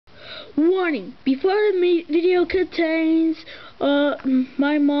Warning, before the video contains,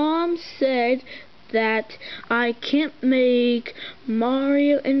 my mom said that I can't make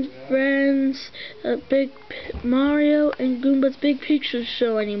Mario and Friends Mario and Goomba's Big Picture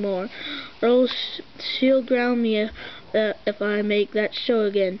Show anymore, or else she'll ground me if I make that show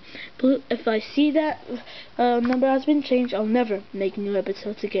again. If I see that number has been changed, I'll never make new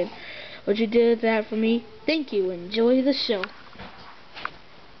episodes again. Would you do that for me? Thank you. Enjoy the show.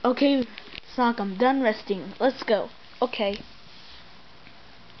 Okay, Sonic, I'm done resting. Let's go. Okay.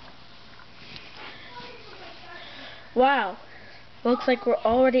 Wow. Looks like we're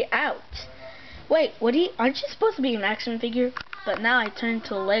already out. Wait, aren't you supposed to be an action figure? But now I turned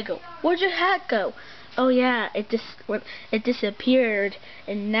into a Lego. Where'd your hat go? Oh yeah, it disappeared,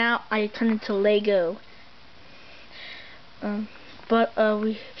 and now I turned into Lego. Oh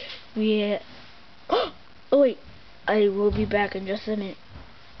wait, I will be back in just a minute.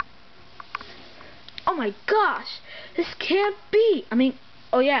 Oh my gosh, this can't be.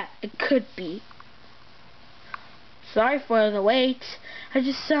 Oh yeah, it could be. Sorry for the wait. I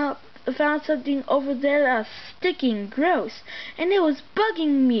just found something over there that was sticky and gross, and it was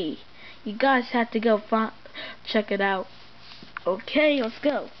bugging me. You guys have to go check it out. Okay, let's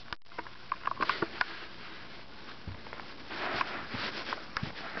go.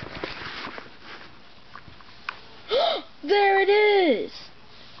 There it is!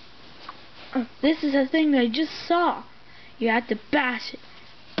 This is a thing I just saw. You have to bash it.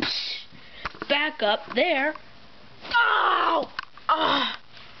 Back up there. Oh!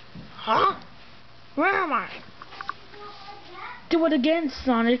 Huh? Where am I? Do it again,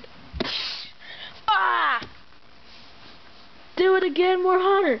 Sonic. Ah! Do it again, more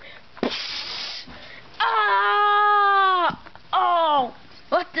harder. Ah! Oh!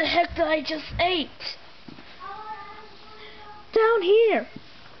 What the heck did I just eat? Down here.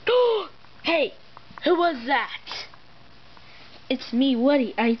 Hey, who was that? It's me,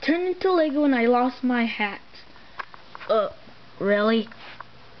 Woody. I turned into Lego and I lost my hat. Really?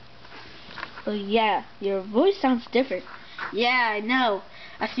 Yeah, your voice sounds different. Yeah, I know.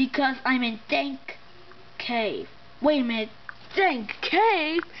 That's because I'm in Dank Cave. Wait a minute. Dank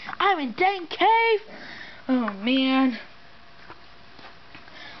Cave? I'm in Dank Cave? Oh, man.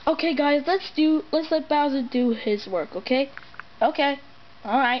 Okay, guys, let's let Bowser do his work, okay? Okay.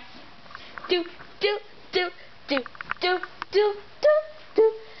 Alright. Do.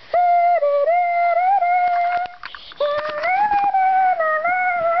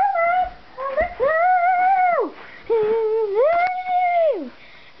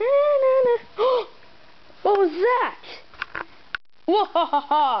 What was that?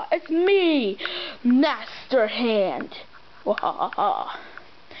 Wahahaha! It's me, Master Hand. Wahahaha!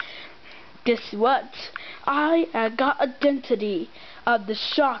 Guess what? I got identity of the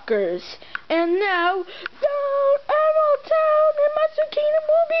Shockers, and now Emerald Town and Mushroom Kingdom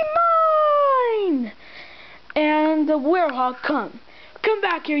will be mine. And the Werehog come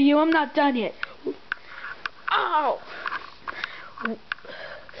back here, you. I'm not done yet. Ow!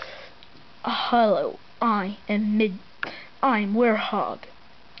 Hello, I'm Werehog.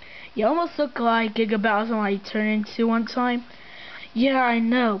 You almost look like Giga Bowser when I turned into one time. Yeah, I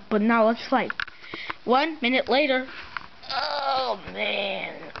know, but now let's fight. 1 minute later. Oh,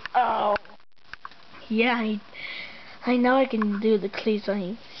 man. Oh. Yeah, I know I can do the cleats.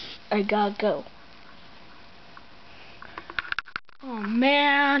 I gotta go. Oh,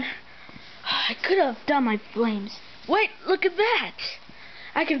 man. I could have done my flames. Wait, look at that.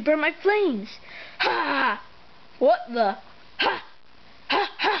 I can burn my flames. Ha! What the? Ha! Ha!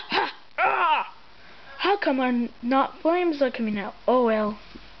 Ha! Ha! Ah! How come flames are coming out? Oh well.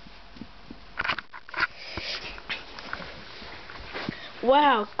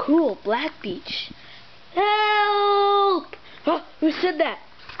 Wow, cool, Black Beach. Help! Oh, who said that?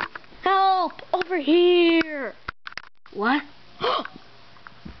 Help! Over here! What?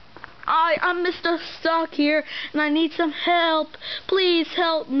 I'm Mr. Stark here, and I need some help. Please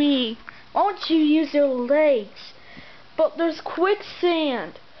help me. Why don't you use your legs? But there's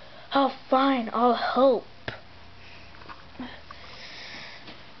quicksand. Oh, fine, I'll help.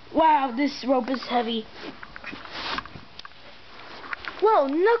 Wow, this rope is heavy. Whoa,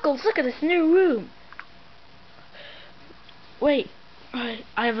 Knuckles, look at this new room. Wait, I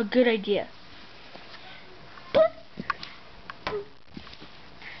have a good idea.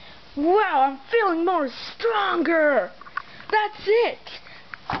 Wow, I'm feeling more stronger. That's it.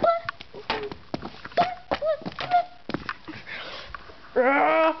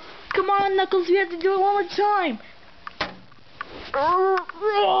 Come on, Knuckles, we have to do it one more time.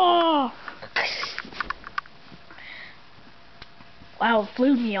 Wow, it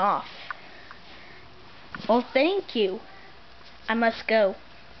flew me off. Well, thank you. I must go.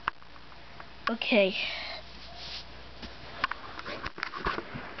 Okay.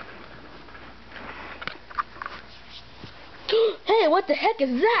 Hey, what the heck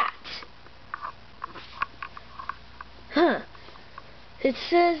is that? Huh. It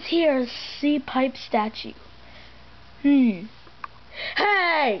says here, sea pipe statue. Hey!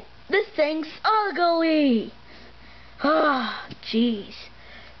 This thing's ugly! Ah, jeez.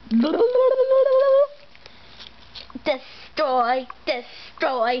 Destroy!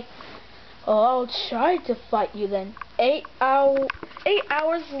 Destroy! Oh, I'll try to fight you then. 8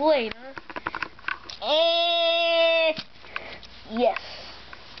 hours later. Yes.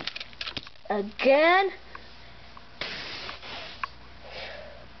 Again?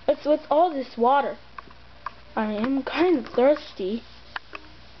 What's with all this water? I am kind of thirsty.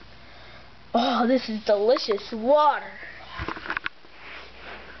 Oh, this is delicious water.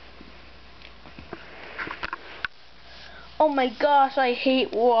 Oh my gosh, I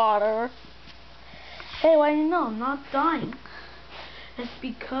hate water. Hey, why no, I'm not dying. It's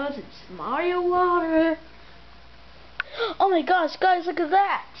because it's Mario water. Oh my gosh, guys, look at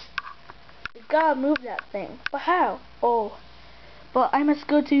that. You gotta move that thing. But how? Oh. But I must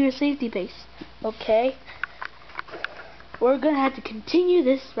go to your safety base. Okay. We're gonna have to continue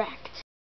this racket.